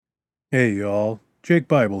Hey y'all, Jake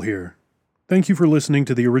Bible here. Thank you for listening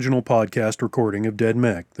to the original podcast recording of Dead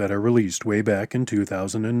Mech that I released way back in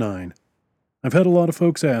 2009. I've had a lot of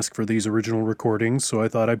folks ask for these original recordings, so I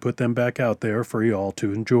thought I'd put them back out there for y'all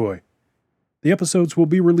to enjoy. The episodes will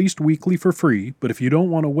be released weekly for free, but if you don't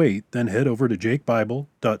want to wait, then head over to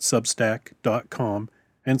jakebible.substack.com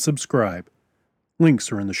and subscribe.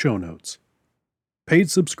 Links are in the show notes.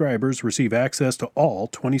 Paid subscribers receive access to all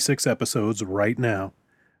 26 episodes right now.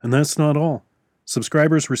 And that's not all.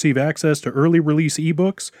 Subscribers receive access to early release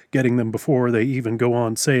ebooks, getting them before they even go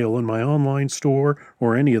on sale in my online store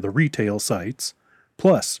or any of the retail sites.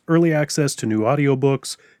 Plus, early access to new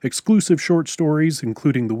audiobooks, exclusive short stories,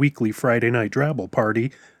 including the weekly Friday Night Drabble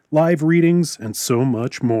Party, live readings, and so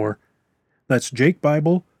much more. That's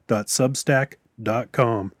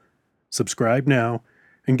jakebible.substack.com. Subscribe now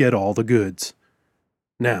and get all the goods.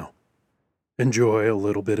 Now, enjoy a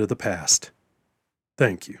little bit of the past.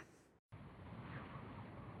 Thank you.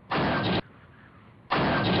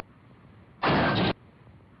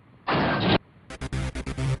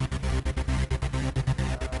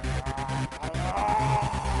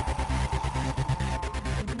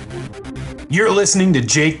 You're listening to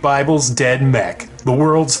Jake Bible's Dead Mech, the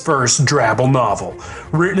world's first Drabble novel,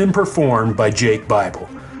 written and performed by Jake Bible.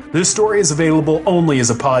 This story is available only as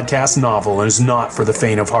a podcast novel and is not for the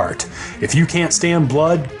faint of heart. If you can't stand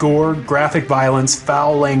blood, gore, graphic violence,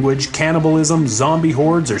 foul language, cannibalism, zombie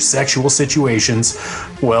hordes, or sexual situations,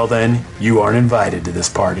 well then, you aren't invited to this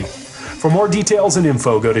party. For more details and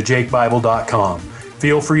info, go to jakebible.com.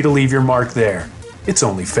 Feel free to leave your mark there. It's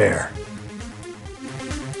only fair.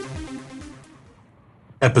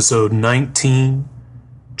 Episode 19,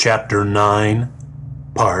 Chapter 9,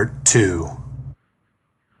 Part 2.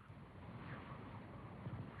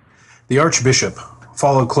 The Archbishop,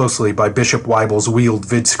 followed closely by Bishop Weibel's wheeled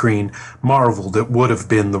vidscreen, marveled at what would have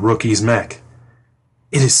been the rookie's mech.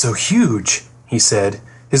 "It is so huge," he said,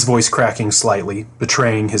 his voice cracking slightly,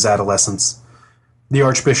 betraying his adolescence. The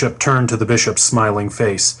Archbishop turned to the bishop's smiling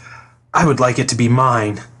face. "I would like it to be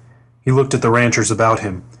mine." He looked at the ranchers about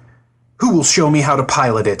him. "Who will show me how to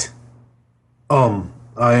pilot it?" I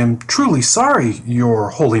am truly sorry, Your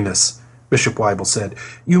Holiness," Bishop Weibel said.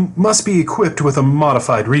 "You must be equipped with a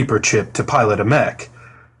modified Reaper chip to pilot a mech."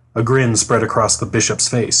 A grin spread across the bishop's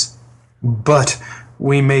face. "But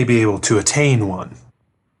we may be able to attain one."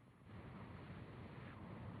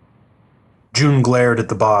 June glared at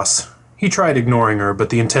the boss. He tried ignoring her, but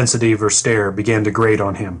the intensity of her stare began to grate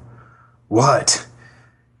on him. "What?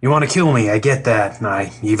 You want to kill me, I get that, and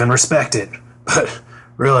I even respect it. But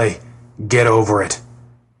really, get over it."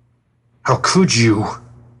 "How could you?"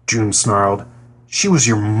 June snarled. "She was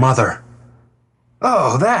your mother."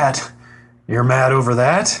 "Oh, that? You're mad over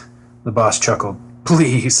that?" The boss chuckled.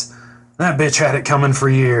 "Please. That bitch had it coming for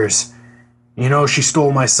years. You know she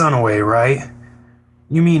stole my son away, right?"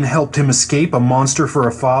 "You mean helped him escape a monster for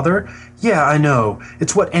a father? Yeah, I know.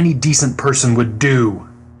 It's what any decent person would do,"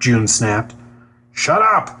 June snapped. "Shut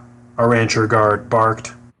up!" a rancher guard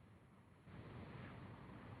barked.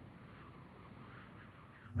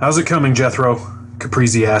 "How's it coming, Jethro?"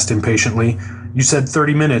 Caprizi asked impatiently. "You said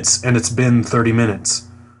 30 minutes, and it's been 30 minutes.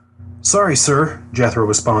 "Sorry, sir," Jethro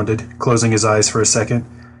responded, closing his eyes for a second.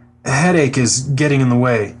 "A headache is getting in the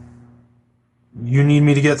way." "You need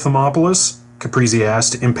me to get Thermopolis?" Caprizi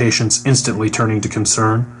asked, impatience instantly turning to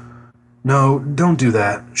concern. "No, don't do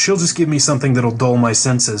that. She'll just give me something that'll dull my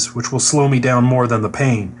senses, which will slow me down more than the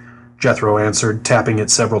pain," Jethro answered, tapping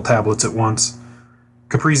at several tablets at once.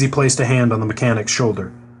 Caprizi placed a hand on the mechanic's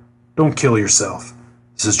shoulder. "Don't kill yourself.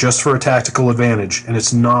 This is just for a tactical advantage, and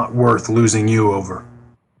it's not worth losing you over."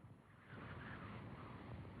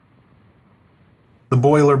 The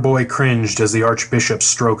boiler boy cringed as the Archbishop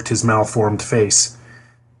stroked his malformed face.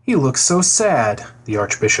 "He looks so sad," the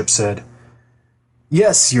Archbishop said.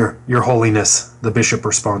 "Yes, your Holiness," the bishop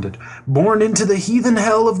responded. "Born into the heathen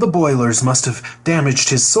hell of the boilers must have damaged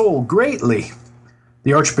his soul greatly."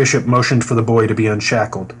 The Archbishop motioned for the boy to be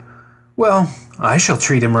unshackled. "Well, I shall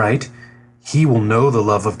treat him right. He will know the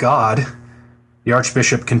love of God." The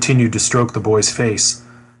Archbishop continued to stroke the boy's face.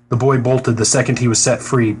 The boy bolted the second he was set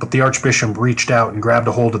free, but the Archbishop reached out and grabbed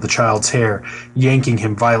a hold of the child's hair, yanking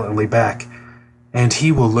him violently back. "And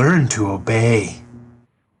he will learn to obey."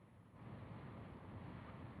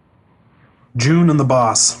 June and the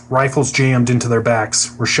boss, rifles jammed into their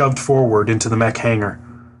backs, were shoved forward into the mech hangar.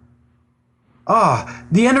 "Ah,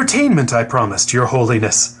 the entertainment I promised, Your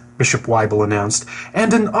Holiness," Bishop Weibel announced,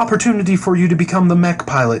 "and an opportunity for you to become the mech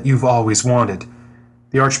pilot you've always wanted."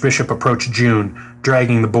 The Archbishop approached June,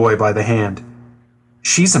 dragging the boy by the hand.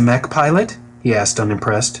 "She's a mech pilot?" he asked,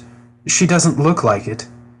 unimpressed. "She doesn't look like it."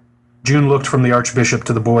 June looked from the Archbishop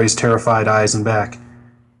to the boy's terrified eyes and back.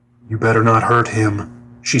 "You better not hurt him,"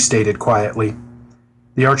 she stated quietly.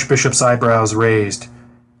 The Archbishop's eyebrows raised.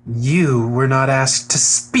 "You were not asked to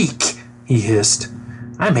speak," he hissed.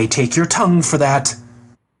 "I may take your tongue for that."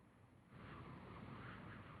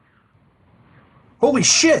 "Holy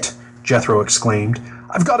shit!" Jethro exclaimed.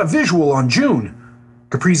 "I've got a visual on June."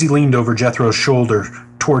 Caprizi leaned over Jethro's shoulder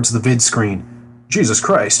towards the vid screen. "Jesus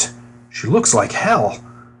Christ, she looks like hell."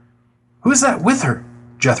 "Who is that with her?"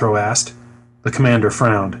 Jethro asked. The commander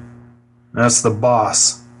frowned. "That's the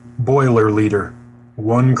boss, boiler leader,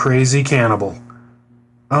 one crazy cannibal."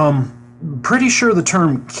 Pretty sure the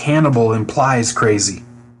term cannibal implies crazy,"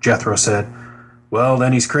 Jethro said. "Well,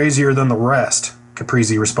 then he's crazier than the rest,"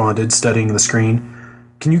 Caprizi responded, studying the screen.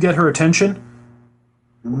 "Can you get her attention?"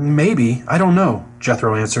 "Maybe. I don't know,"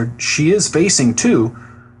 Jethro answered. "She is facing, too."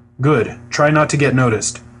 "Good. Try not to get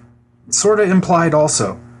noticed." "Sorta implied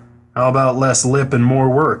also." "How about less lip and more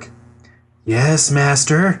work?" "Yes,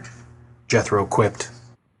 master," Jethro quipped.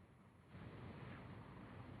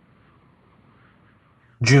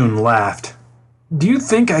 June laughed. "Do you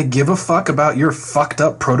think I give a fuck about your fucked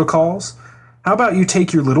up protocols? How about you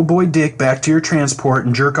take your little boy dick back to your transport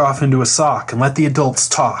and jerk off into a sock and let the adults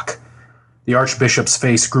talk?" The Archbishop's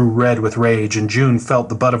face grew red with rage, and June felt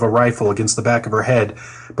the butt of a rifle against the back of her head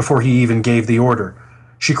before he even gave the order.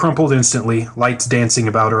 She crumpled instantly, lights dancing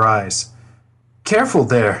about her eyes. "Careful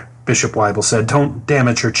there," Bishop Weibel said. "Don't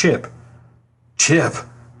damage her chip." "Chip?"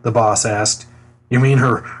 the boss asked. "You mean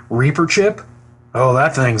her Reaper chip? Oh,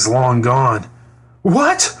 that thing's long gone."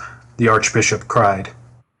 "What?" the Archbishop cried.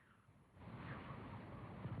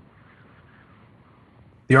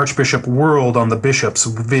 The Archbishop whirled on the bishop's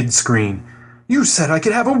vid screen. "You said I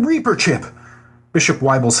could have a Reaper chip!" Bishop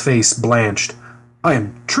Weibel's face blanched. "I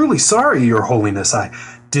am truly sorry, Your Holiness. I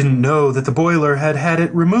didn't know that the boiler had had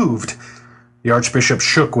it removed." The Archbishop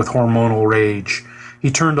shook with hormonal rage.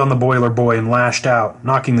 He turned on the boiler boy and lashed out,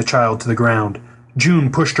 knocking the child to the ground.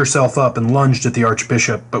 June pushed herself up and lunged at the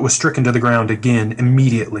Archbishop, but was stricken to the ground again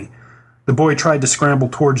immediately. The boy tried to scramble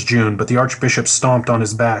towards June, but the Archbishop stomped on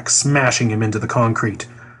his back, smashing him into the concrete.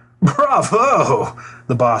 "Bravo!"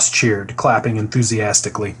 the boss cheered, clapping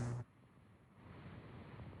enthusiastically.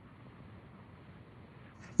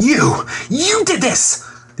 You did this!"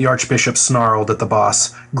 The Archbishop snarled at the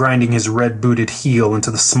boss, grinding his red-booted heel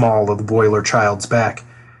into the small of the boiler child's back.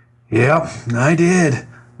 "Yep, I did,"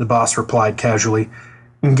 the boss replied casually.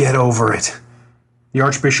 "Get over it." The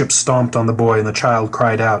Archbishop stomped on the boy, and the child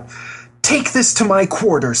cried out, "Take this to my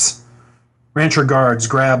quarters!" Rancher guards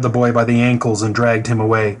grabbed the boy by the ankles and dragged him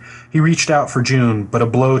away. He reached out for June, but a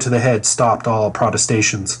blow to the head stopped all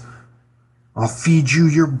protestations. "I'll feed you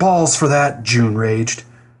your balls for that," June raged.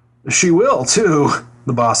 "She will, too,"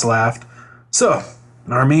 the boss laughed. "So,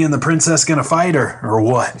 are me and the princess gonna fight her, or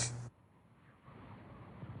what?"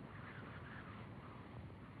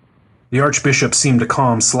 The Archbishop seemed to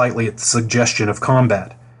calm slightly at the suggestion of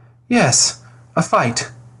combat. "Yes, a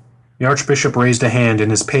fight." The Archbishop raised a hand,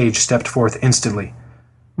 and his page stepped forth instantly.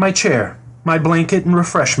 "My chair, my blanket and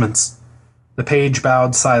refreshments." The page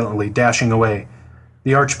bowed silently, dashing away.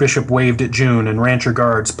 The Archbishop waved at June, and rancher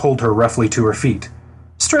guards pulled her roughly to her feet.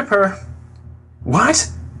 "Strip her." "What?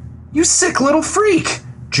 You sick little freak!"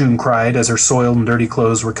 June cried as her soiled and dirty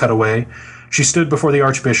clothes were cut away. She stood before the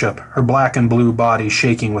Archbishop, her black and blue body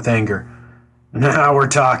shaking with anger. "Now we're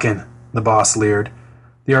talking," the boss leered.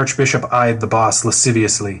 The Archbishop eyed the boss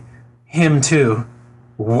lasciviously. "Him too."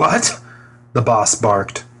 "What?" the boss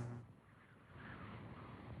barked.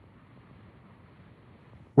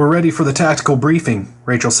 "We're ready for the tactical briefing,"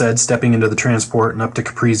 Rachel said, stepping into the transport and up to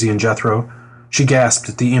Caprizi and Jethro. She gasped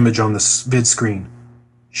at the image on the vid screen.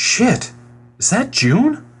 "Shit! Is that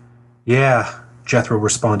June?" "Yeah," Jethro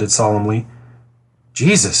responded solemnly.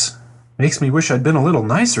 "Jesus, makes me wish I'd been a little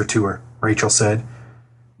nicer to her," Rachel said.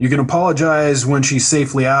 "You can apologize when she's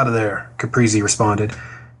safely out of there," Caprizi responded.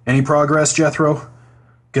 "Any progress, Jethro?"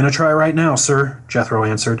 "Gonna try right now, sir," Jethro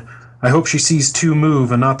answered. "I hope she sees two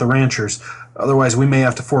move and not the ranchers. Otherwise we may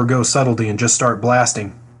have to forego subtlety and just start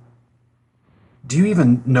blasting." "Do you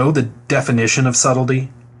even know the definition of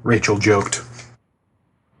subtlety?" Rachel joked.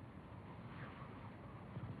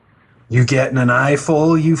 "You getting an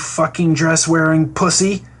eyeful, you fucking dress-wearing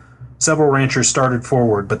pussy?" Several ranchers started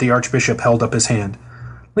forward, but the Archbishop held up his hand.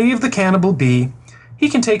 "Leave the cannibal be. He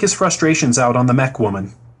can take his frustrations out on the mech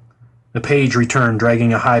woman." The page returned,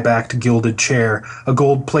 dragging a high-backed gilded chair, a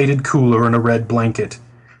gold-plated cooler, and a red blanket.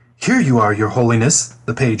 "Here you are, Your Holiness,"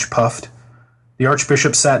 the page puffed. The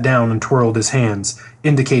Archbishop sat down and twirled his hands,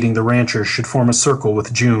 indicating the ranchers should form a circle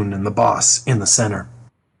with June and the boss in the center.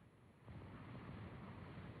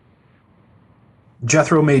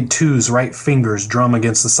 Jethro made Two's right fingers drum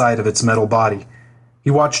against the side of its metal body.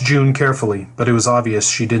 He watched June carefully, but it was obvious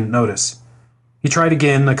she didn't notice. He tried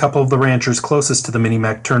again. A couple of the ranchers closest to the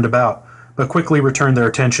mini-mech turned about, but quickly returned their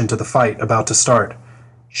attention to the fight about to start.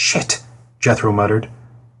 "Shit," Jethro muttered.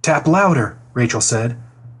 "Tap louder," Rachel said.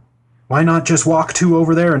 "Why not just walk Two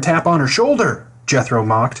over there and tap on her shoulder?" Jethro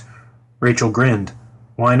mocked. Rachel grinned.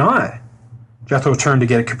 "Why not?" Jethro turned to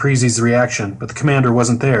get Caprizi's reaction, but the commander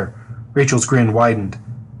wasn't there. Rachel's grin widened.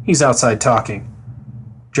 "He's outside talking."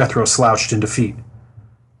 Jethro slouched in defeat.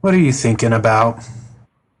 "What are you thinking about?"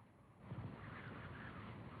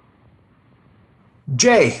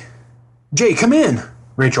 Jay, come in,"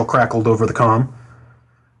 Rachel crackled over the comm.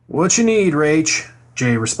 "What you need, Rach?"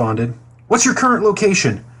 Jay responded. "What's your current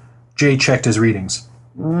location?" Jay checked his readings.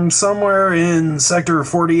 "Somewhere in Sector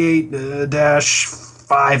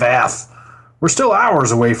 48-5F. We're still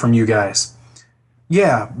hours away from you guys."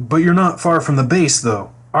 "Yeah, but you're not far from the base,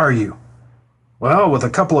 though, are you?" "Well, with a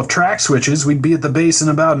couple of track switches, we'd be at the base in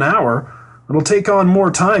about an hour. It'll take on more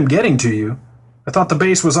time getting to you. I thought the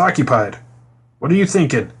base was occupied. What are you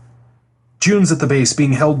thinking?" "June's at the base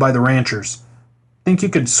being held by the ranchers. Think you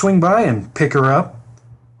could swing by and pick her up?"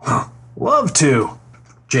 "Love to,"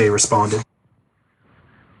 Jay responded.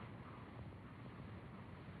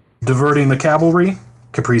 "Diverting the cavalry?"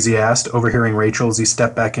 Caprizi asked, overhearing Rachel as he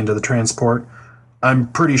stepped back into the transport. "I'm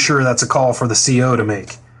pretty sure that's a call for the CO to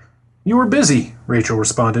make." "You were busy," Rachel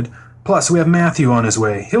responded. "Plus, we have Matthew on his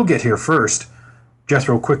way. He'll get here first."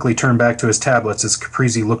 Jethro quickly turned back to his tablets as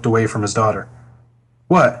Caprizi looked away from his daughter.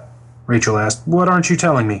 "What?" Rachel asked. "What aren't you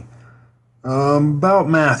telling me?" About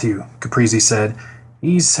Matthew," Caprizi said.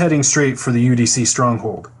 "He's heading straight for the UDC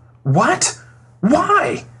stronghold." "What?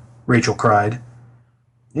 Why?" Rachel cried.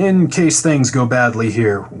 "In case things go badly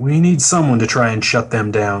here, we need someone to try and shut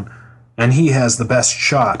them down, and he has the best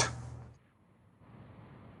shot."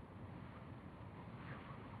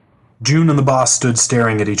 June and the boss stood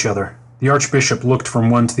staring at each other. The Archbishop looked from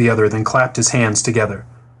one to the other, then clapped his hands together.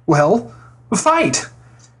 "Well, fight!"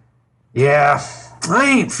 "Yeah, I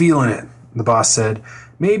ain't feeling it," the boss said.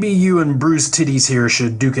 "Maybe you and Bruce Titties here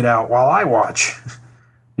should duke it out while I watch."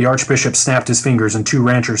 The Archbishop snapped his fingers and two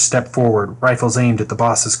ranchers stepped forward, rifles aimed at the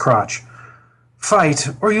boss's crotch. "Fight,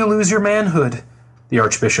 or you lose your manhood," the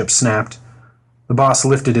Archbishop snapped. The boss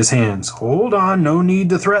lifted his hands. "Hold on, no need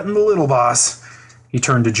to threaten the little boss." He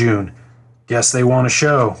turned to June. "Guess they want a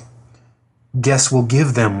show." "Guess we'll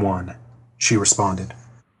give them one," she responded.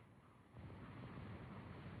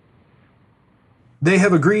 "They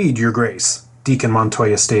have agreed, Your Grace," Deacon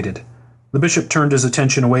Montoya stated. The bishop turned his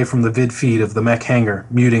attention away from the vid feed of the mech hangar,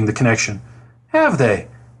 muting the connection. "Have they?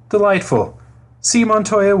 Delightful. See,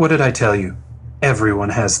 Montoya, what did I tell you?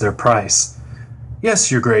 Everyone has their price."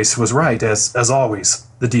 "Yes, Your Grace was right, as always,"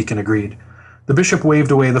 the deacon agreed. The bishop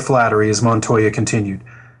waved away the flattery as Montoya continued.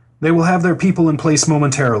 "They will have their people in place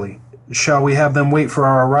momentarily. Shall we have them wait for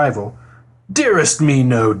our arrival?" "Dearest me,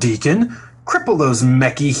 no, Deacon. Cripple those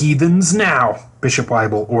mechy heathens now," Bishop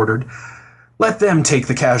Weibel ordered. "Let them take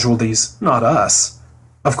the casualties, not us."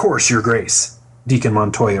 "Of course, Your Grace," Deacon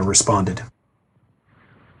Montoya responded.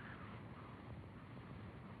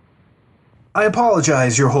 "I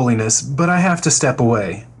apologize, Your Holiness, but I have to step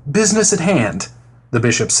away. Business at hand," the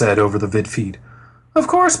bishop said over the vid feed. "Of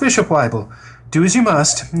course, Bishop Weibel. Do as you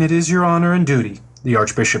must. It is your honor and duty," the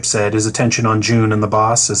Archbishop said, his attention on June and the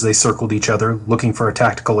boss as they circled each other, looking for a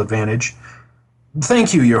tactical advantage.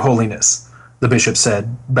 "Thank you, Your Holiness," the bishop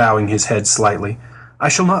said, bowing his head slightly. "I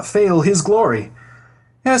shall not fail his glory."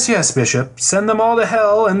 "Yes, yes, Bishop. Send them all to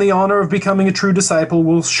hell, and the honor of becoming a true disciple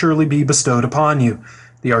will surely be bestowed upon you,"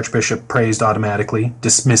 the Archbishop praised automatically,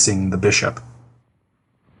 dismissing the bishop.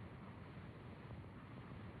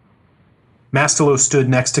 Mastelo stood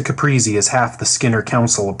next to Caprizi as half the Skinner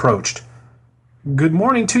Council approached. "Good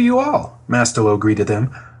morning to you all," Mastelo greeted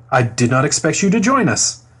them. "I did not expect you to join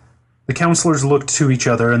us." The councilors looked to each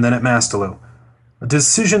other and then at Mastelo. "A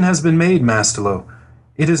decision has been made, Mastelo.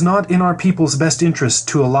 It is not in our people's best interest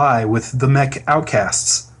to ally with the mech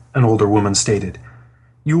outcasts," an older woman stated.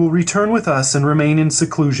 "You will return with us and remain in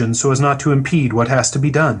seclusion so as not to impede what has to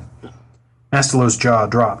be done." Mastelo's jaw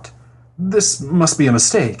dropped. "This must be a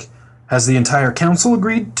mistake. Has the entire council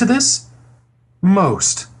agreed to this?"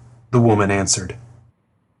 "Most," the woman answered.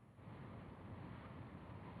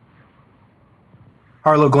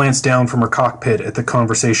 Harlow glanced down from her cockpit at the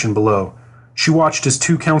conversation below. She watched as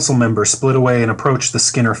two council members split away and approached the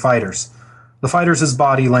Skinner fighters. The fighters'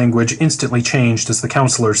 body language instantly changed as the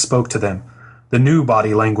councilors spoke to them. The new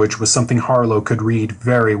body language was something Harlow could read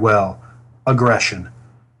very well. Aggression.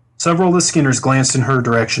 Several of the Skinners glanced in her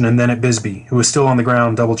direction and then at Bisbee, who was still on the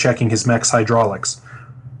ground double-checking his mech's hydraulics.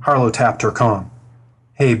 Harlow tapped her comm.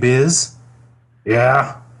 "Hey, Biz?"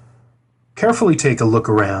 "Yeah?" "Carefully take a look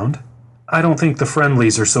around. I don't think the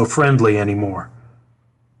friendlies are so friendly anymore."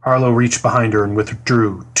 Harlow reached behind her and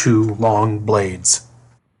withdrew 2 long blades.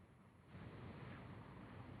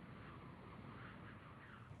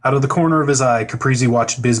 Out of the corner of his eye, Caprizi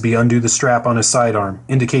watched Bisbee undo the strap on his sidearm,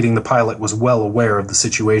 indicating the pilot was well aware of the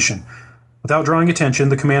situation. Without drawing attention,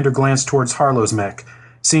 the commander glanced towards Harlow's mech,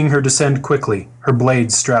 seeing her descend quickly, her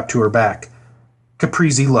blades strapped to her back.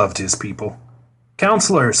 Caprizi loved his people.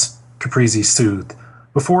 "Counselors," Caprizi soothed,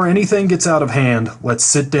 "before anything gets out of hand, let's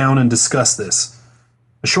sit down and discuss this."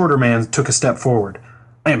 A shorter man took a step forward.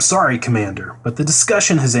 "I am sorry, Commander, but the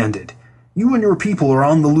discussion has ended. You and your people are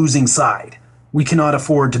on the losing side. We cannot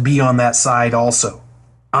afford to be on that side also.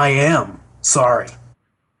 I am sorry."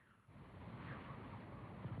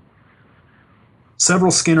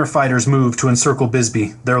 Several Skinner fighters moved to encircle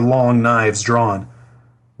Bisbee, their long knives drawn.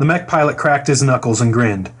 The mech pilot cracked his knuckles and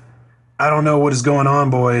grinned. "I don't know what is going on,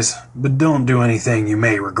 boys, but don't do anything you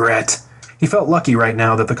may regret." He felt lucky right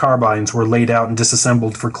now that the carbines were laid out and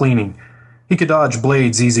disassembled for cleaning. He could dodge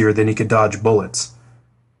blades easier than he could dodge bullets.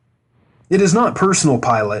 "It is not personal,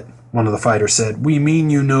 pilot," one of the fighters said. "We mean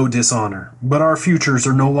you no dishonor, but our futures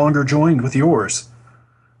are no longer joined with yours."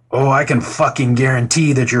 "Oh, I can fucking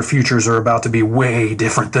guarantee that your futures are about to be way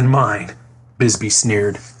different than mine," Bisbee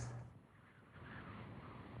sneered.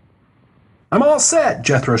 "I'm all set,"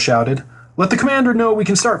 Jethro shouted. "Let the commander know we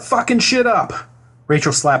can start fucking shit up."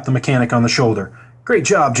 Rachel slapped the mechanic on the shoulder. "Great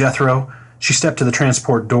job, Jethro." She stepped to the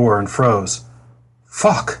transport door and froze.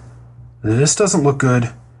 "Fuck. This doesn't look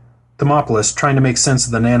good." Thermopolis, trying to make sense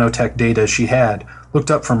of the nanotech data she had, looked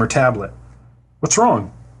up from her tablet. "What's wrong?"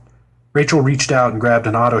 Rachel reached out and grabbed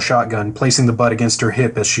an auto shotgun, placing the butt against her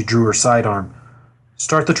hip as she drew her sidearm.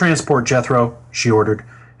 "Start the transport, Jethro," she ordered.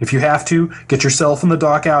 "If you have to, get yourself and the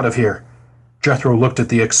doc out of here." Jethro looked at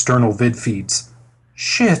the external vid feeds.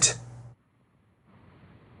 "Shit."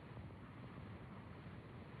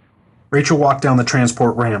 Rachel walked down the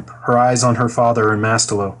transport ramp, her eyes on her father and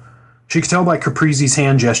Mastelo. She could tell by Caprizi's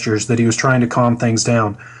hand gestures that he was trying to calm things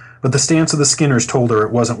down, but the stance of the Skinners told her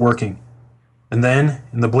it wasn't working. And then,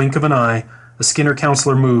 in the blink of an eye, the Skinner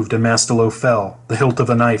counselor moved and Mastelo fell, the hilt of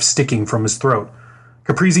a knife sticking from his throat.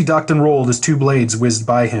 Caprizi ducked and rolled as 2 blades whizzed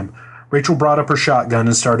by him. Rachel brought up her shotgun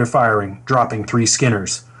and started firing, dropping 3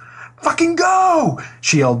 Skinners. "Fucking go!"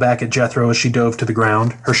 she yelled back at Jethro as she dove to the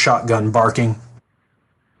ground, her shotgun barking.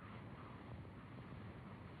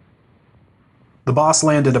 The boss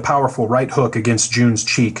landed a powerful right hook against June's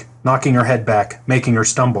cheek, knocking her head back, making her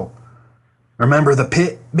stumble. "Remember the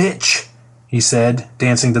pit, bitch?" he said,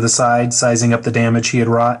 dancing to the side, sizing up the damage he had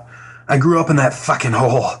wrought. "I grew up in that fucking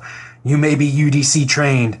hole. You may be UDC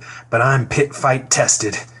trained, but I'm pit fight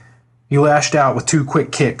tested." He lashed out with 2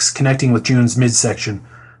 quick kicks, connecting with June's midsection.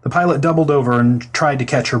 The pilot doubled over and tried to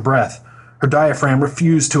catch her breath. Her diaphragm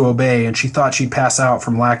refused to obey, and she thought she'd pass out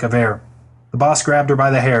from lack of air. The boss grabbed her by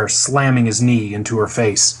the hair, slamming his knee into her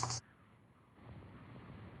face.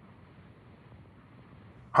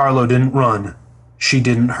 Harlow didn't run. She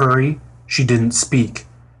didn't hurry. She didn't speak.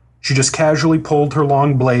 She just casually pulled her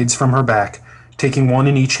long blades from her back, taking one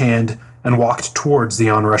in each hand, and walked towards the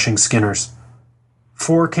onrushing Skinners.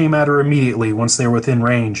 4 came at her immediately once they were within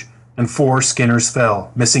range, and 4 Skinners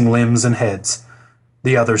fell, missing limbs and heads.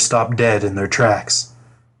 The others stopped dead in their tracks.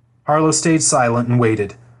 Harlow stayed silent and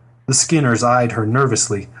waited. The Skinners eyed her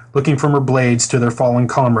nervously, looking from her blades to their fallen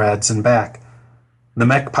comrades and back. The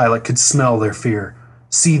mech pilot could smell their fear,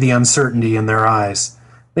 see the uncertainty in their eyes.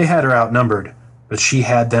 They had her outnumbered, but she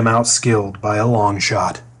had them outskilled by a long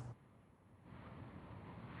shot.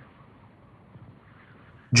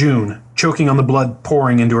 June, choking on the blood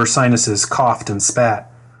pouring into her sinuses, coughed and spat.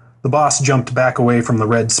 The boss jumped back away from the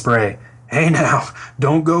red spray. "Hey now,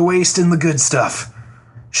 don't go wasting the good stuff."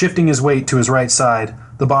 Shifting his weight to his right side,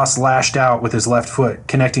 the boss lashed out with his left foot,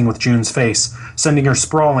 connecting with June's face, sending her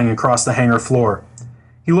sprawling across the hangar floor.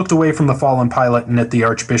 He looked away from the fallen pilot and at the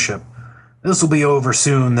Archbishop. "This'll be over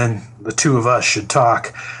soon, then the 2 of us should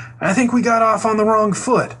talk. I think we got off on the wrong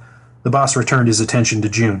foot." The boss returned his attention to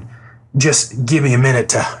June. "Just give me a minute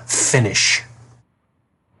to finish."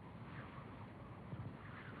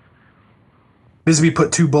 Bisbee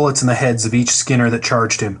put 2 bullets in the heads of each Skinner that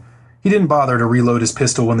charged him. He didn't bother to reload his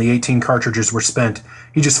pistol when the 18 cartridges were spent.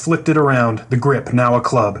 He just flicked it around, the grip now a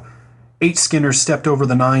club. 8 Skinners stepped over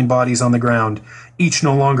the 9 bodies on the ground, each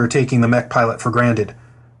no longer taking the mech pilot for granted.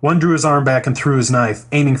 One drew his arm back and threw his knife,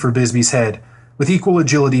 aiming for Bisbee's head. With equal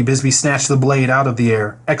agility, Bisbee snatched the blade out of the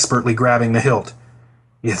air, expertly grabbing the hilt.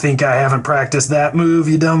 You think I haven't practiced that move,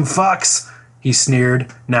 you dumb fucks? He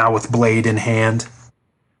sneered, now with blade in hand.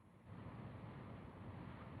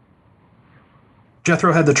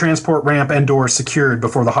 Jethro had the transport ramp and doors secured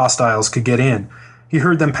before the hostiles could get in. He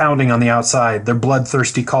heard them pounding on the outside, their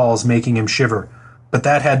bloodthirsty calls making him shiver. But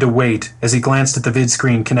that had to wait as he glanced at the vid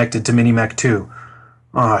screen connected to Minimech 2.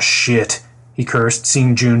 Aw, shit, he cursed,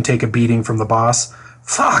 seeing June take a beating from the boss.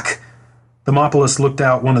 Fuck! Thermopolis looked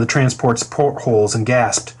out one of the transport's portholes and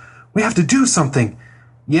gasped. We have to do something.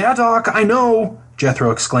 Yeah, Doc, I know,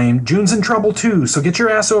 Jethro exclaimed. June's in trouble too, so get your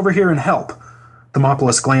ass over here and help.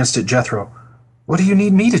 Thermopolis glanced at Jethro. What do you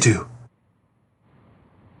need me to do?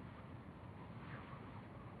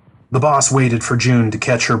 The boss waited for June to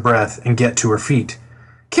catch her breath and get to her feet.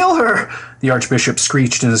 Kill her! The Archbishop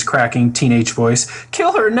screeched in his cracking teenage voice.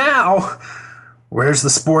 Kill her now! Where's the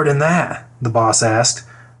sport in that? The boss asked.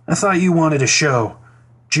 I thought you wanted a show.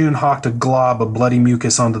 June hawked a glob of bloody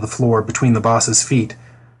mucus onto the floor between the boss's feet.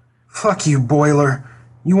 Fuck you, Boiler.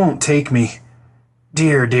 You won't take me.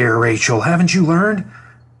 Dear, dear Rachel, haven't you learned?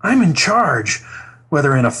 I'm in charge.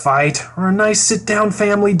 Whether in a fight or a nice sit-down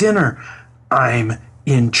family dinner, I'm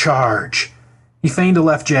in charge. He feigned a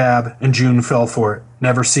left jab, and June fell for it,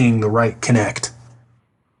 never seeing the right connect.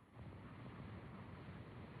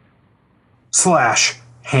 Slash,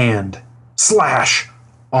 hand. Slash,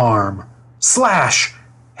 arm. Slash,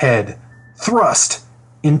 head. Thrust,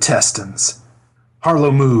 intestines.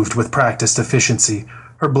 Harlow moved with practiced efficiency,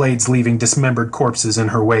 her blades leaving dismembered corpses in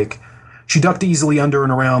her wake. She ducked easily under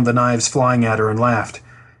and around the knives flying at her and laughed.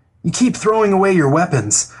 You keep throwing away your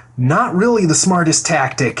weapons. Not really the smartest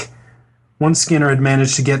tactic. One Skinner had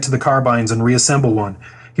managed to get to the carbines and reassemble one.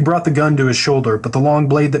 He brought the gun to his shoulder, but the long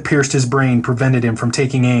blade that pierced his brain prevented him from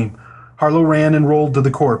taking aim. Harlow ran and rolled to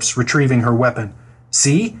the corpse, retrieving her weapon.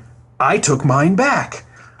 See? I took mine back.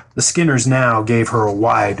 The Skinners now gave her a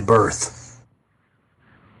wide berth.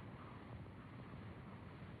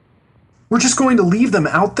 We're just going to leave them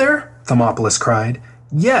out there? Thermopolis cried.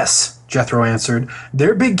 Yes, Jethro answered.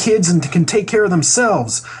 They're big kids and can take care of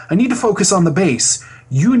themselves. I need to focus on the base.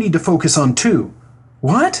 You need to focus on 2.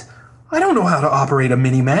 What? I don't know how to operate a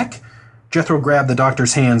mini-mech. Jethro grabbed the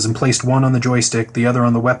doctor's hands and placed one on the joystick, the other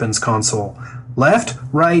on the weapons console. Left,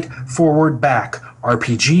 right, forward, back.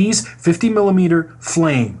 RPGs, 50mm,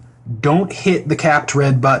 flame. Don't hit the capped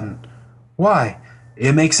red button. Why?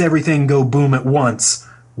 It makes everything go boom at once.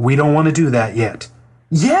 We don't want to do that yet.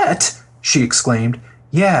 Yet? She exclaimed.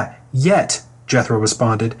 Yeah, yet, Jethro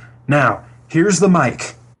responded. Now, here's the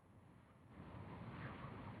mic.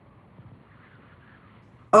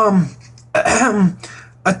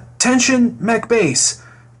 Attention, mech base.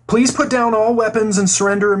 Please put down all weapons and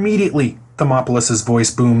surrender immediately, Thermopolis'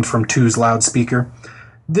 voice boomed from 2's loudspeaker.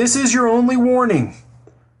 This is your only warning.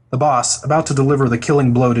 The boss, about to deliver the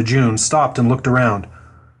killing blow to June, stopped and looked around.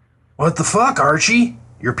 What the fuck, Archie?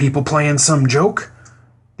 Your people playing some joke?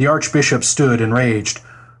 The Archbishop stood enraged.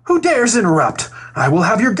 Who dares interrupt? I will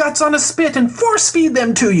have your guts on a spit and force-feed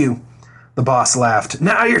them to you. The boss laughed.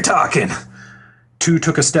 Now you're talking. 2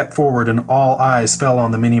 took a step forward and all eyes fell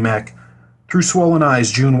on the mini-mech. Through swollen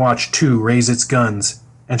eyes, June watched 2 raise its guns,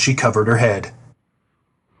 and she covered her head.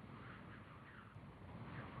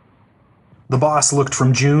 The boss looked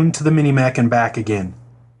from June to the mini-mech and back again.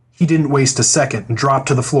 He didn't waste a second and dropped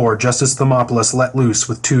to the floor just as Thermopolis let loose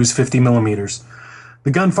with 2's 50mm.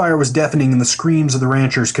 The gunfire was deafening and the screams of the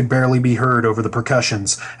ranchers could barely be heard over the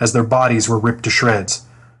percussions as their bodies were ripped to shreds.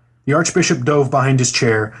 The Archbishop dove behind his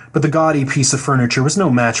chair, but the gaudy piece of furniture was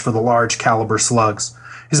no match for the large-caliber slugs.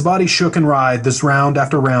 His body shook and writhed as round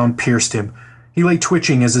after round pierced him. He lay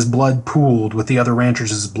twitching as his blood pooled with the other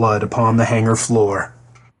ranchers' blood upon the hangar floor.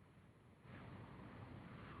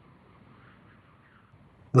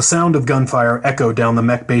 The sound of gunfire echoed down the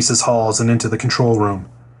mech base's halls and into the control room.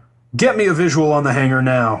 Get me a visual on the hangar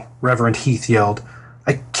now, Reverend Heath yelled.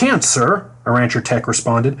 I can't, sir, a rancher tech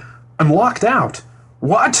responded. I'm locked out.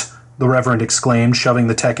 What? The Reverend exclaimed, shoving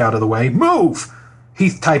the tech out of the way. Move!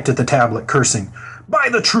 Heath typed at the tablet, cursing. By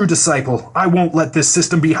the true disciple, I won't let this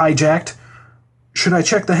system be hijacked. Should I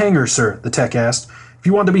check the hangar, sir? The tech asked. If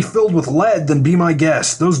you want to be filled with lead, then be my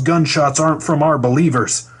guest. Those gunshots aren't from our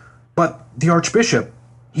believers. But the Archbishop,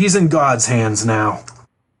 he's in God's hands now.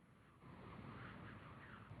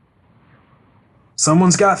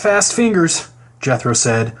 Someone's got fast fingers, Jethro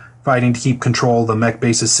said, fighting to keep control of the mech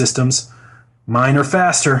base's systems. Mine are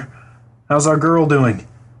faster. How's our girl doing?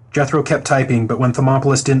 Jethro kept typing, but when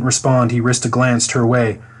Thermopolis didn't respond, he risked a glance her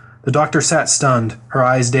way. The doctor sat stunned, her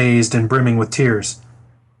eyes dazed and brimming with tears.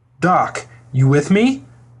 Doc, you with me?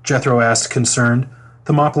 Jethro asked, concerned.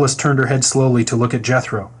 Thermopolis turned her head slowly to look at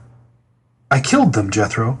Jethro. I killed them,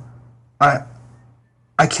 Jethro. I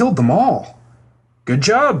killed them all. Good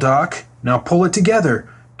job, Doc. Now pull it together.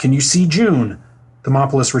 Can you see June?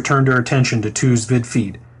 Thermopolis returned her attention to Tu's vid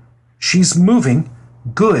feed. She's moving.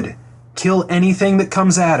 Good. Kill anything that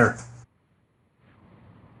comes at her.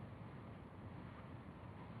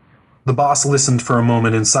 The boss listened for a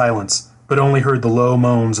moment in silence, but only heard the low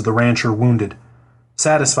moans of the rancher wounded.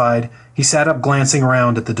 Satisfied, he sat up glancing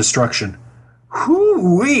around at the destruction.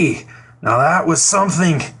 Whoo-wee! Now that was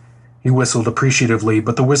something! He whistled appreciatively,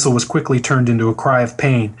 but the whistle was quickly turned into a cry of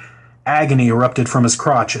pain. Agony erupted from his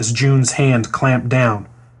crotch as June's hand clamped down.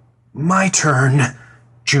 My turn,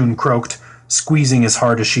 June croaked, squeezing as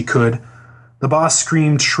hard as she could. The boss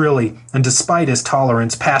screamed shrilly, and despite his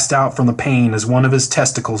tolerance, passed out from the pain as one of his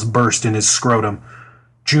testicles burst in his scrotum.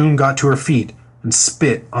 June got to her feet and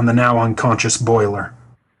spit on the now unconscious boiler.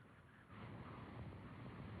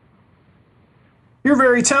 You're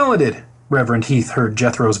very talented, Reverend Heath heard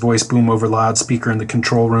Jethro's voice boom over loudspeaker in the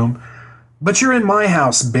control room. But you're in my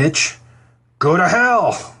house, bitch. Go to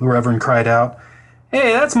hell, the Reverend cried out.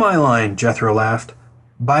 Hey, that's my line, Jethro laughed.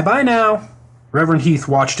 Bye-bye now. Reverend Heath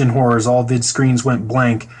watched in horror as all vid screens went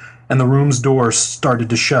blank and the room's door started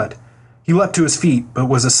to shut. He leapt to his feet, but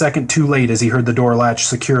was a second too late as he heard the door latch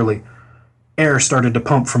securely. Air started to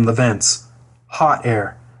pump from the vents. Hot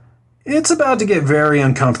air. It's about to get very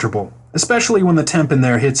uncomfortable, especially when the temp in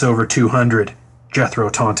there hits over 200, Jethro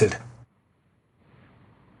taunted.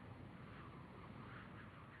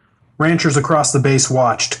 Ranchers across the base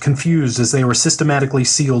watched, confused as they were systematically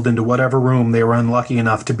sealed into whatever room they were unlucky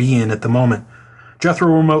enough to be in at the moment.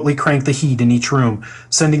 Jethro remotely cranked the heat in each room,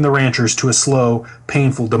 sending the ranchers to a slow,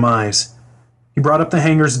 painful demise. He brought up the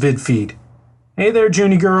hangar's vid feed. Hey there,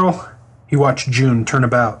 Junie girl. He watched June turn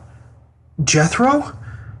about. Jethro?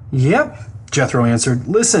 Yep, Jethro answered.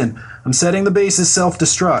 Listen, I'm setting the base's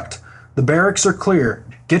self-destruct. The barracks are clear.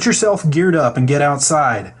 Get yourself geared up and get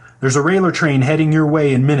outside. There's a railer train heading your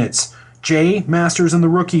way in minutes. Jay, Masters, and the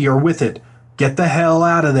rookie are with it. Get the hell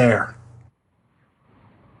out of there.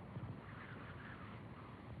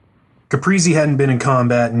 Caprizi hadn't been in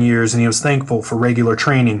combat in years, and he was thankful for regular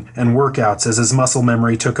training and workouts as his muscle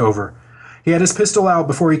memory took over. He had his pistol out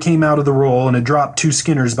before he came out of the roll and had dropped 2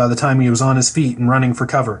 Skinners by the time he was on his feet and running for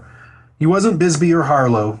cover. He wasn't Bisbee or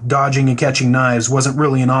Harlow. Dodging and catching knives wasn't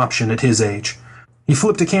really an option at his age. He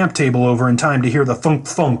flipped a camp table over in time to hear the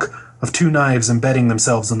thunk-thunk of 2 knives embedding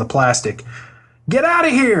themselves in the plastic. Get out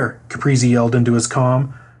of here! Caprizi yelled into his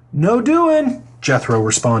comm. No doing, Jethro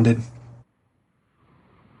responded.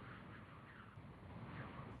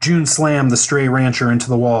 June slammed the stray rancher into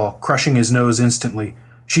the wall, crushing his nose instantly.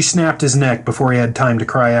 She snapped his neck before he had time to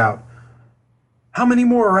cry out. How many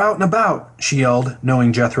more are out and about? She yelled,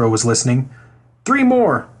 knowing Jethro was listening. 3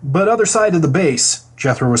 more, but other side of the base,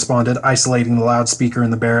 Jethro responded, isolating the loudspeaker in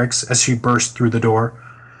the barracks as she burst through the door.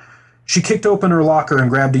 She kicked open her locker and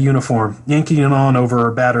grabbed a uniform, yanking it on over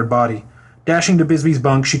her battered body. Dashing to Bisbee's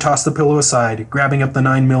bunk, she tossed the pillow aside, grabbing up the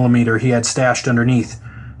 9mm he had stashed underneath.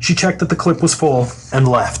 She checked that the clip was full and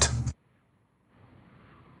left.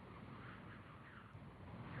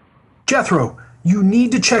 Jethro, you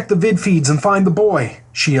need to check the vid feeds and find the boy,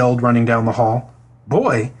 she yelled, running down the hall.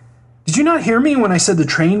 Boy? Did you not hear me when I said the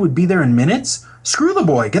train would be there in minutes? Screw the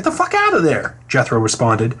boy, get the fuck out of there, Jethro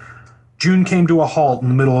responded. June came to a halt in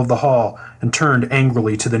the middle of the hall and turned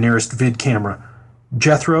angrily to the nearest vid camera.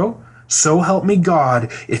 Jethro, so help me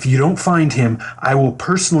God, if you don't find him, I will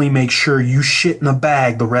personally make sure you shit in a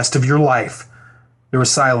bag the rest of your life. There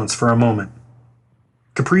was silence for a moment.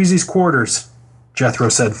 Caprizi's quarters, Jethro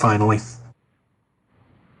said finally.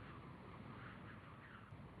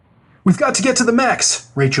 We've got to get to the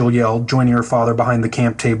mechs, Rachel yelled, joining her father behind the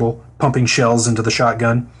camp table, pumping shells into the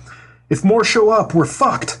shotgun. If more show up, we're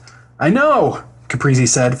fucked. I know, Caprizi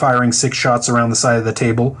said, firing 6 shots around the side of the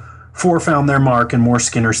table. 4 found their mark and more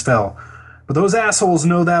Skinners fell. But those assholes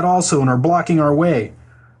know that also and are blocking our way.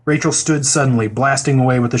 Rachel stood suddenly, blasting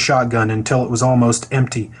away with the shotgun until it was almost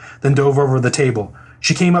empty, then dove over the table.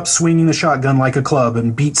 She came up swinging the shotgun like a club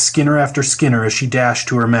and beat Skinner after Skinner as she dashed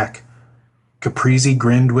to her mech. Caprizi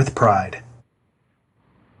grinned with pride.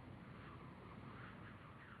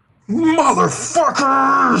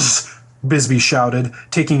 Motherfuckers! Bisbee shouted,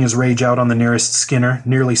 taking his rage out on the nearest Skinner,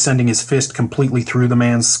 nearly sending his fist completely through the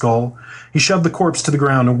man's skull. He shoved the corpse to the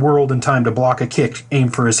ground and whirled in time to block a kick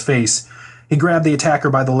aimed for his face. He grabbed the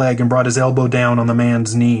attacker by the leg and brought his elbow down on the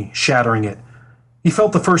man's knee, shattering it. He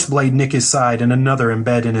felt the first blade nick his side and another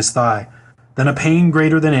embed in his thigh. Then a pain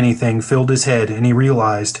greater than anything filled his head, and he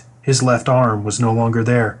realized his left arm was no longer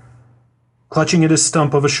there. Clutching at his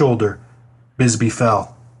stump of a shoulder, Bisbee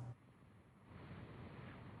fell.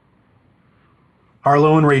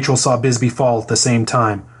 Harlow and Rachel saw Bisbee fall at the same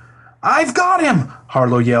time. "I've got him!"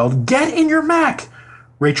 Harlow yelled. "Get in your mech!"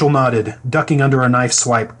 Rachel nodded, ducking under a knife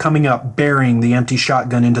swipe, coming up, burying the empty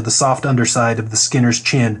shotgun into the soft underside of the Skinner's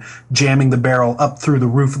chin, jamming the barrel up through the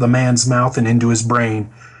roof of the man's mouth and into his brain.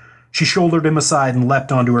 She shouldered him aside and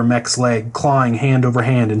leapt onto her mech's leg, clawing hand over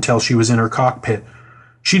hand until she was in her cockpit.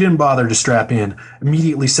 She didn't bother to strap in,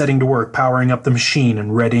 immediately setting to work powering up the machine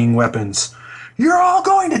and readying weapons. "You're all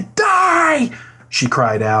going to die!" she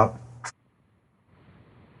cried out.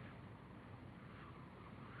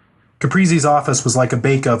 Caprizi's office was like a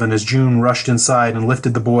bake oven as June rushed inside and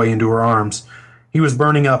lifted the boy into her arms. He was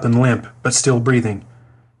burning up and limp, but still breathing.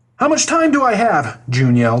 "How much time do I have?"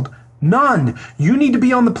 June yelled. "None. You need to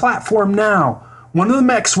be on the platform now. One of the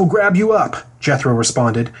mechs will grab you up," Jethro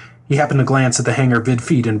responded. He happened to glance at the hangar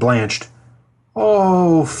vid-feed and blanched.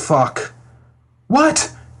 "Oh, fuck."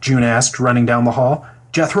 "What?" June asked, running down the hall.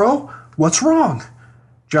 "Jethro? What's wrong?"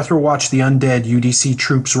 Jethro watched the undead UDC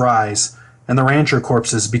troops rise, and the rancher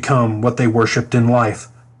corpses become what they worshipped in life.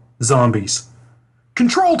 Zombies.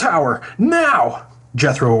 "Control tower, now!"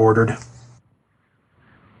 Jethro ordered.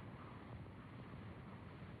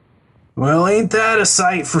 "Well, ain't that a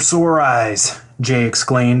sight for sore eyes?" Jay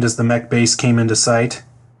exclaimed as the mech base came into sight.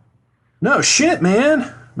 "No shit,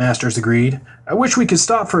 man," Masters agreed. "I wish we could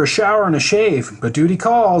stop for a shower and a shave, but duty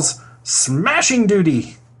calls. Smashing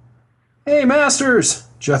duty!" "Hey, Masters,"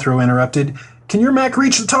 Jethro interrupted. "Can your mech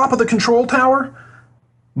reach the top of the control tower?"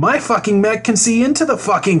 "My fucking mech can see into the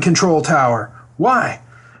fucking control tower. Why?"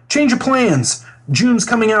 "Change of plans. June's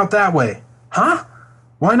coming out that way." "Huh?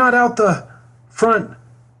 Why not out the front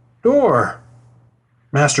door?"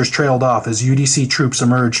 Masters trailed off as UDC troops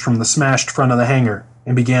emerged from the smashed front of the hangar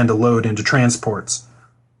and began to load into transports.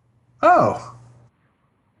 "Oh."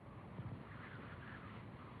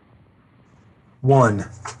 1,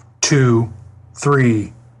 2,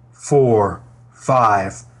 3, 4,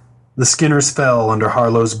 5. The Skinners fell under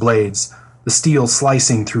Harlow's blades, the steel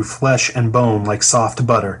slicing through flesh and bone like soft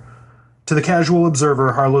butter. To the casual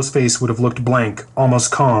observer, Harlow's face would have looked blank,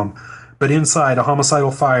 almost calm, but inside a homicidal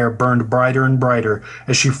fire burned brighter and brighter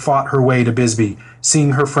as she fought her way to Bisbee,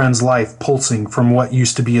 seeing her friend's life pulsing from what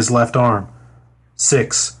used to be his left arm.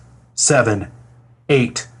 6, 7,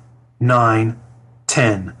 8, 9,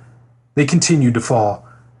 10. They continued to fall.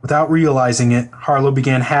 Without realizing it, Harlow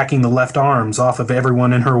began hacking the left arms off of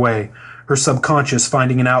everyone in her way, her subconscious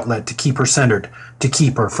finding an outlet to keep her centered, to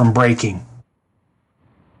keep her from breaking.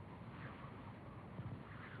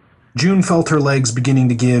 June felt her legs beginning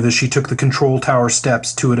to give as she took the control tower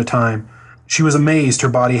steps 2 at a time. She was amazed her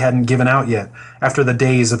body hadn't given out yet, after the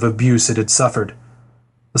days of abuse it had suffered.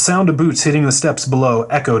 The sound of boots hitting the steps below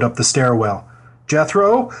echoed up the stairwell.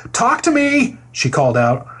 "Jethro, talk to me!" she called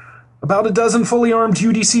out. "About a dozen fully armed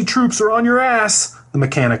UDC troops are on your ass," the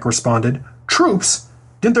mechanic responded. "Troops?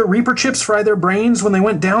 Didn't their Reaper chips fry their brains when they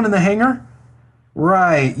went down in the hangar?"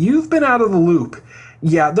 "Right, you've been out of the loop.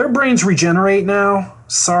 Yeah, their brains regenerate now.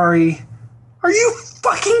 Sorry." "Are you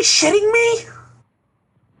fucking shitting me?"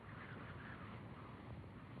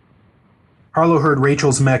 Harlow heard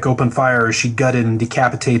Rachel's mech open fire as she gutted and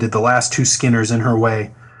decapitated the last 2 Skinners in her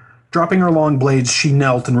way. Dropping her long blades, she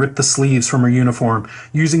knelt and ripped the sleeves from her uniform,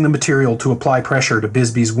 using the material to apply pressure to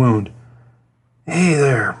Bisbee's wound. "Hey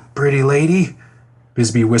there, pretty lady,"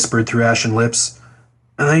 Bisbee whispered through ashen lips.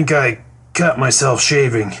 "I think I cut myself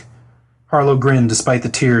shaving." Harlow grinned despite the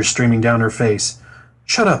tears streaming down her face.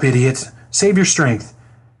 "Shut up, idiot. Save your strength."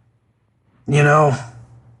 "You know,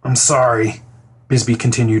 I'm sorry," Bisbee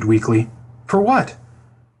continued weakly. "For what?"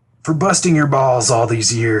 "For busting your balls all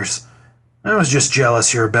these years. I was just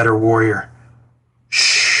jealous you're a better warrior."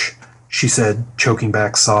 "Shh," she said, choking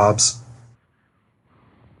back sobs.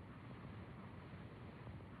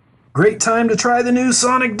 "Great time to try the new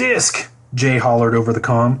sonic disc," Jay hollered over the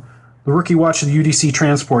comm. The rookie watched the UDC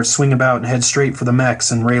transport swing about and head straight for the mechs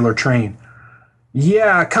and Rayler train.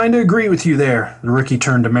 "Yeah, I kinda agree with you there," the rookie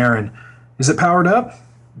turned to Marin. "Is it powered up?"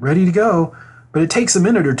 "Ready to go. But it takes a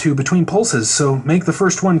minute or 2 between pulses, so make the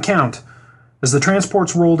first one count." As the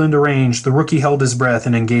transports rolled into range, the rookie held his breath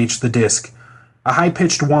and engaged the disc. A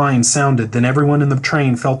high-pitched whine sounded, then everyone in the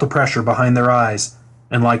train felt the pressure behind their eyes.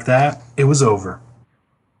 And like that, it was over.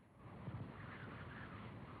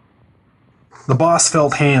 The boss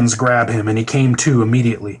felt hands grab him, and he came to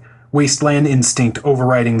immediately, wasteland instinct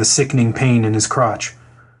overriding the sickening pain in his crotch.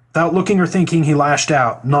 Without looking or thinking, he lashed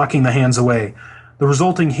out, knocking the hands away. The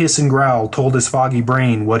resulting hiss and growl told his foggy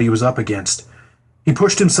brain what he was up against. He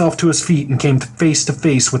pushed himself to his feet and came face to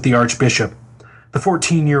face with the Archbishop. The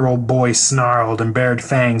 14-year-old boy snarled and bared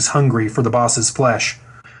fangs hungry for the boss's flesh.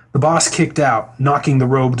 The boss kicked out, knocking the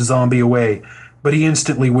robed zombie away. but he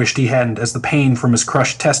instantly wished he hadn't as the pain from his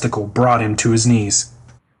crushed testicle brought him to his knees.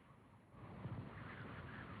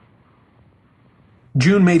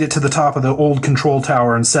 June made it to the top of the old control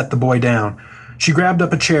tower and set the boy down. She grabbed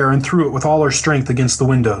up a chair and threw it with all her strength against the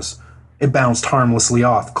windows. It bounced harmlessly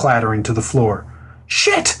off, clattering to the floor.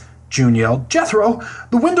 "Shit!" June yelled. "Jethro,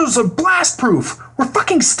 the windows are blast-proof! We're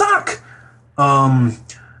fucking stuck!"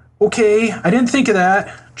 Okay, I didn't think of that,"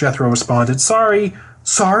 Jethro responded. Sorry?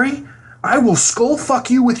 I will skull fuck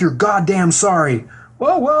you with your goddamn sorry."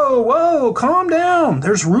 Whoa, calm down.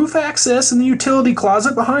 There's roof access in the utility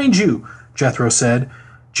closet behind you," Jethro said.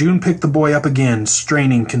 June picked the boy up again,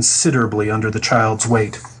 straining considerably under the child's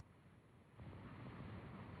weight.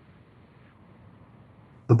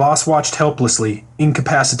 The boss watched helplessly,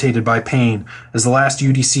 incapacitated by pain, as the last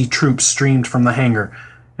UDC troops streamed from the hangar,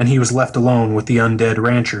 and he was left alone with the undead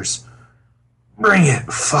ranchers. "Bring it,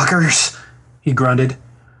 fuckers," he grunted.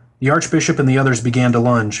 The Archbishop and the others began to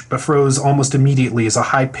lunge, but froze almost immediately as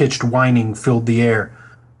a high-pitched whining filled the air.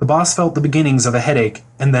 The boss felt the beginnings of a headache,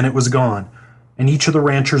 and then it was gone, and each of the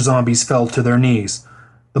rancher zombies fell to their knees.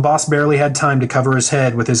 The boss barely had time to cover his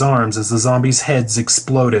head with his arms as the zombies' heads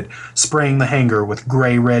exploded, spraying the hangar with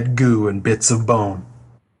gray-red goo and bits of bone.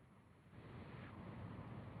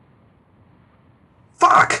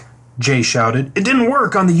 "Fuck!" Jay shouted. "It didn't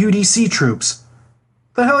work on the UDC troops."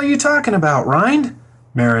 "The hell are you talking about, Rind?"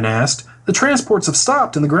 Marin asked. "The transports have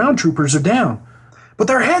stopped and the ground troopers are down." "But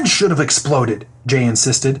their heads should have exploded," Jay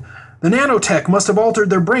insisted. "The nanotech must have altered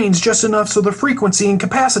their brains just enough so the frequency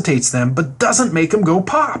incapacitates them, but doesn't make them go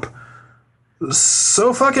pop."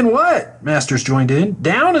 "So fucking what?" Masters joined in.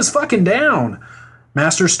 "Down is fucking down."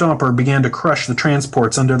 Master Stomper began to crush the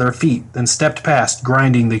transports under their feet, then stepped past,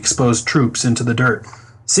 grinding the exposed troops into the dirt.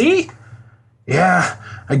 "See?" "Yeah,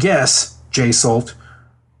 I guess," Jay sulked.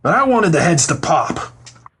 "But I wanted the heads to pop."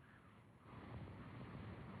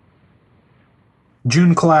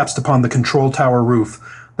 June collapsed upon the control tower roof,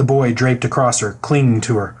 the boy draped across her, clinging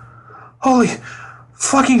to her. "Holy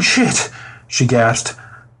fucking shit," she gasped.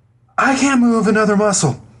 "I can't move another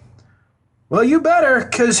muscle." "Well, you better,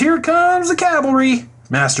 'cause here comes the cavalry,"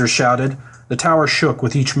 Masters shouted. The tower shook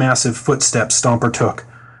with each massive footstep Stomper took.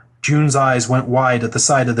 June's eyes went wide at the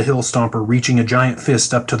sight of the hill stomper reaching a giant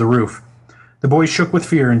fist up to the roof. The boy shook with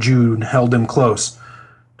fear and June held him close.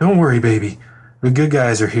 "Don't worry, baby. The good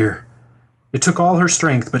guys are here." It took all her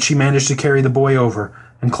strength, but she managed to carry the boy over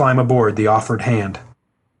and climb aboard the offered hand.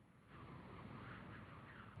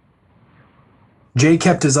 Jay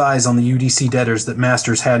kept his eyes on the UDC deaders that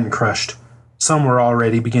Masters hadn't crushed. Some were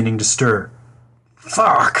already beginning to stir.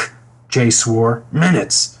 "Fuck!" Jay swore.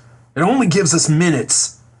 "Minutes. It only gives us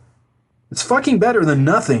minutes." "It's fucking better than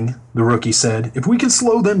nothing," the rookie said. "If we can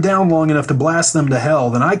slow them down long enough to blast them to hell,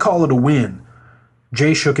 then I call it a win."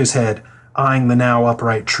 Jay shook his head, eyeing the now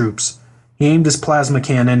upright troops. He aimed his plasma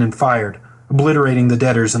cannon and fired, obliterating the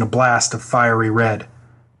deaders in a blast of fiery red.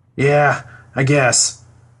 "Yeah, I guess."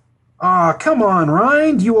 "Aw, come on,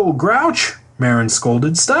 Rind, you old grouch," Marin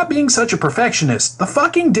scolded. "Stop being such a perfectionist. The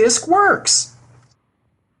fucking disc works."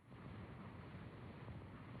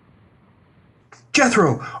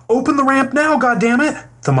 "Jethro, open the ramp now, goddammit!"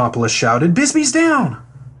 Thermopolis shouted. "Bisbee's down!"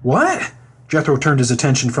 "What?" Jethro turned his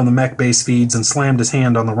attention from the mech base feeds and slammed his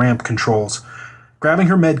hand on the ramp controls. Grabbing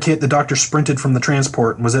her med kit, the doctor sprinted from the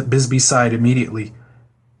transport and was at Bisbee's side immediately.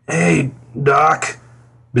 "Hey, Doc,"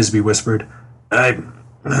 Bisbee whispered. I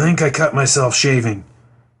think I cut myself shaving."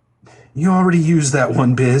 "You already used that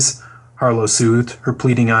one, Biz," Harlow soothed, her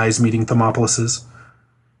pleading eyes meeting Thermopolis's.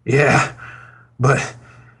 "Yeah, but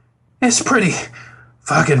it's pretty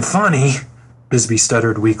fucking funny," Bisbee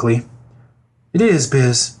stuttered weakly. "It is,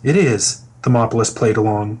 Biz, it is," Thermopolis played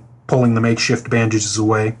along, pulling the makeshift bandages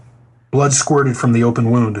away. Blood squirted from the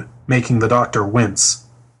open wound, making the doctor wince.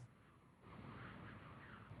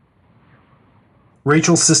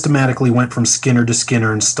 Rachel systematically went from Skinner to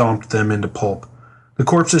Skinner and stomped them into pulp. The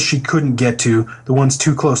corpses she couldn't get to, the ones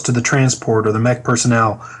too close to the transport or the mech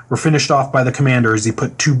personnel, were finished off by the commander as he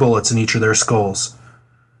put 2 bullets in each of their skulls.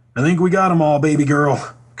 "I think we got 'em all, baby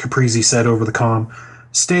girl," Caprizi said over the comm.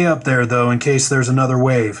 "Stay up there, though, in case there's another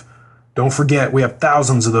wave. Don't forget, we have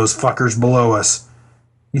thousands of those fuckers below us."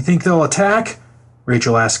 "You think they'll attack?"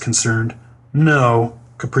 Rachel asked, concerned. "No,"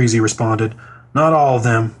 Caprizi responded. "Not all of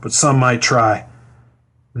them, but some might try."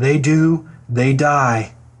 "They do, they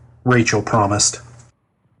die," Rachel promised.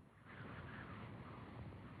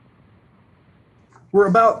 "We're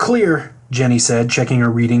about clear," Jenny said, checking her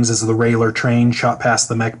readings as the Railer train shot past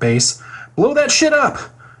the mech base. "Blow that shit up!"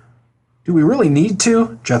 "Do we really need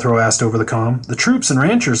to?" Jethro asked over the comm. "The troops and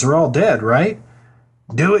ranchers are all dead, right?"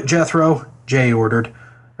 "Do it, Jethro," Jay ordered.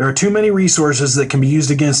 There are too many resources that can be used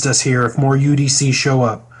against us here if more UDC show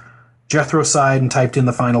up. Jethro sighed and typed in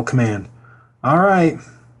the final command. All right,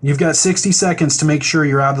 you've got 60 seconds to make sure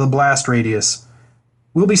you're out of the blast radius.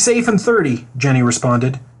 We'll be safe in 30, Jenny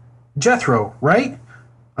responded. Jethro, right?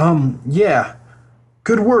 Yeah.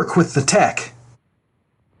 Good work with the tech.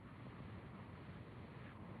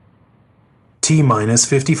 T-minus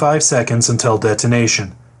 55 seconds until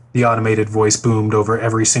detonation. The automated voice boomed over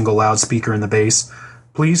every single loudspeaker in the base.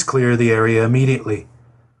 Please clear the area immediately.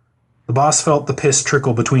 The boss felt the piss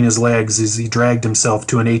trickle between his legs as he dragged himself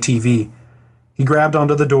to an ATV. He grabbed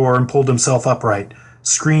onto the door and pulled himself upright,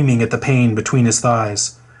 screaming at the pain between his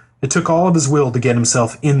thighs. It took all of his will to get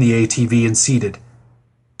himself in the ATV and seated.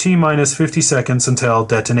 T-minus 50 seconds until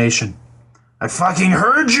detonation. I fucking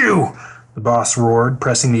heard you! The boss roared,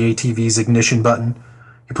 pressing the ATV's ignition button.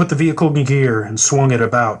 He put the vehicle in gear and swung it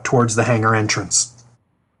about towards the hangar entrance.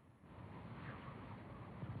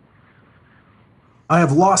 I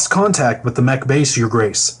have lost contact with the mech base, Your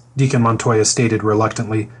Grace, Deacon Montoya stated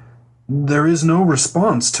reluctantly. There is no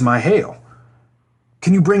response to my hail.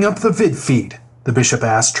 Can you bring up the vid feed? The bishop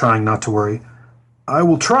asked, trying not to worry. I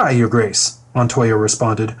will try, Your Grace, Montoya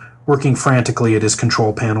responded, working frantically at his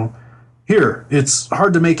control panel. Here, it's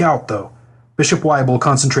hard to make out, though. Bishop Weibel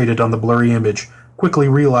concentrated on the blurry image, quickly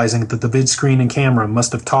realizing that the vid screen and camera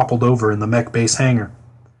must have toppled over in the mech base hangar.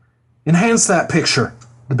 Enhance that picture,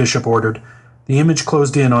 the bishop ordered. The image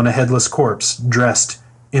closed in on a headless corpse, dressed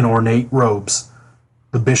in ornate robes.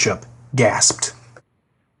 The bishop gasped.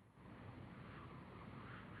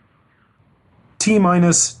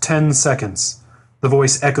 T-minus 10 seconds. The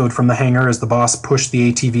voice echoed from the hangar as the boss pushed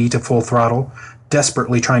the ATV to full throttle,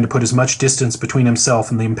 desperately trying to put as much distance between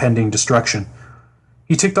himself and the impending destruction.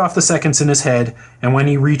 He ticked off the seconds in his head, and when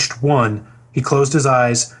he reached 1, he closed his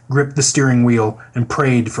eyes, gripped the steering wheel, and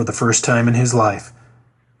prayed for the first time in his life.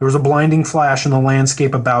 There was a blinding flash and the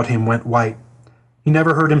landscape about him went white. He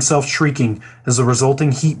never heard himself shrieking as the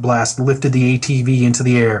resulting heat blast lifted the ATV into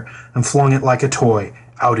the air and flung it like a toy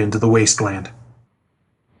out into the wasteland.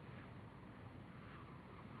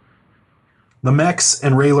 The mechs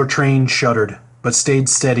and railer train shuddered, but stayed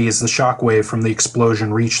steady as the shockwave from the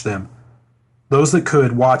explosion reached them. Those that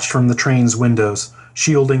could watched from the train's windows,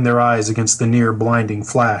 shielding their eyes against the near blinding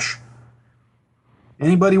flash.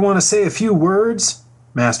 Anybody want to say a few words?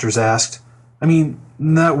 Masters asked. I mean,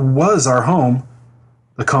 that was our home.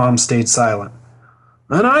 The comm stayed silent.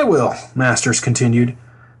 And I will, Masters continued.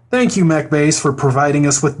 Thank you, Mech Base, for providing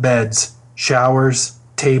us with beds, showers,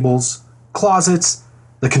 tables, closets,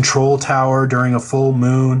 the control tower during a full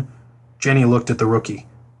moon. Jenny looked at the rookie.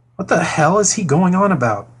 What the hell is he going on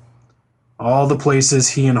about? All the places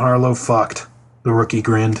he and Harlow fucked, the rookie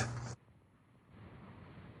grinned.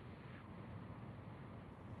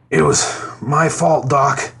 It was my fault,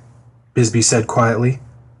 Doc, Bisbee said quietly.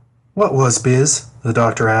 What was, Biz? The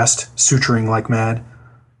doctor asked, suturing like mad.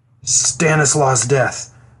 Stanislaus'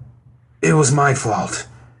 death. It was my fault.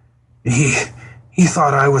 He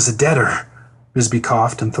thought I was a debtor. Bisbee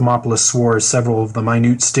coughed, and Thermopolis swore as several of the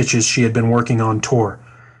minute stitches she had been working on tore.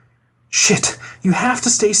 Shit, you have to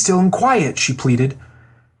stay still and quiet, she pleaded.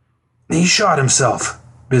 He shot himself,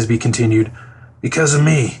 Bisbee continued, because of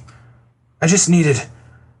me. I just needed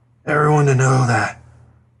everyone to know that.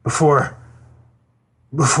 Before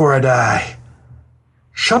I die.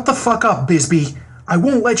 Shut the fuck up, Bisbee. I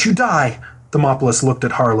won't let you die. Thermopolis looked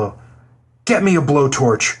at Harlow. Get me a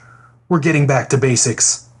blowtorch. We're getting back to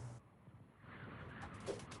basics.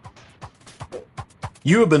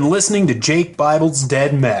 You have been listening to Jake Bible's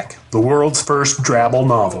Dead Mech, the world's first Drabble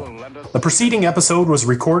novel. The preceding episode was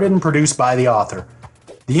recorded and produced by the author.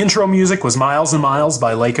 The intro music was Miles and Miles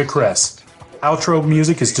by Leica Crest. Outro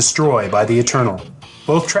music is Destroy by The Eternal.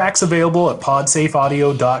 Both tracks available at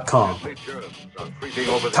podsafeaudio.com.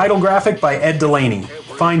 Title graphic by Ed Delaney.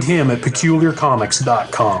 Find him at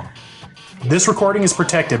peculiarcomics.com. This recording is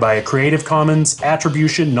protected by a Creative Commons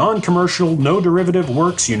Attribution Non-Commercial No Derivative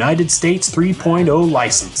Works United States 3.0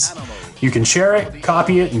 license. You can share it,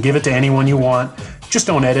 copy it, and give it to anyone you want. Just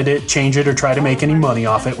don't edit it, change it, or try to make any money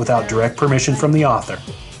off it without direct permission from the author.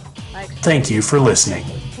 Thank you for listening.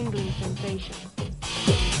 Tingling sensation.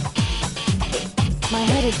 My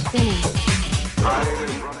head is spinning.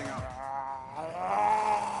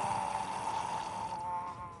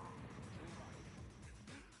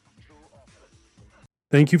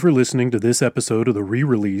 Thank you for listening to this episode of the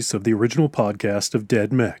re-release of the original podcast of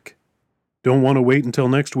Dead Mech. Don't want to wait until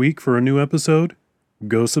next week for a new episode?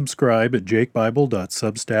 Go subscribe at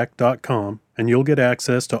jakebible.substack.com and you'll get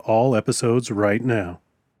access to all episodes right now.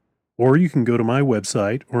 Or you can go to my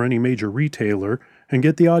website or any major retailer and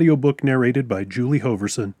get the audiobook narrated by Julie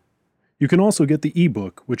Hoverson. You can also get the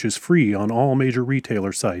ebook, which is free on all major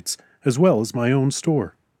retailer sites, as well as my own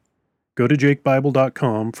store. Go to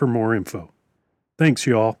jakebible.com for more info. Thanks,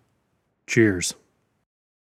 y'all. Cheers.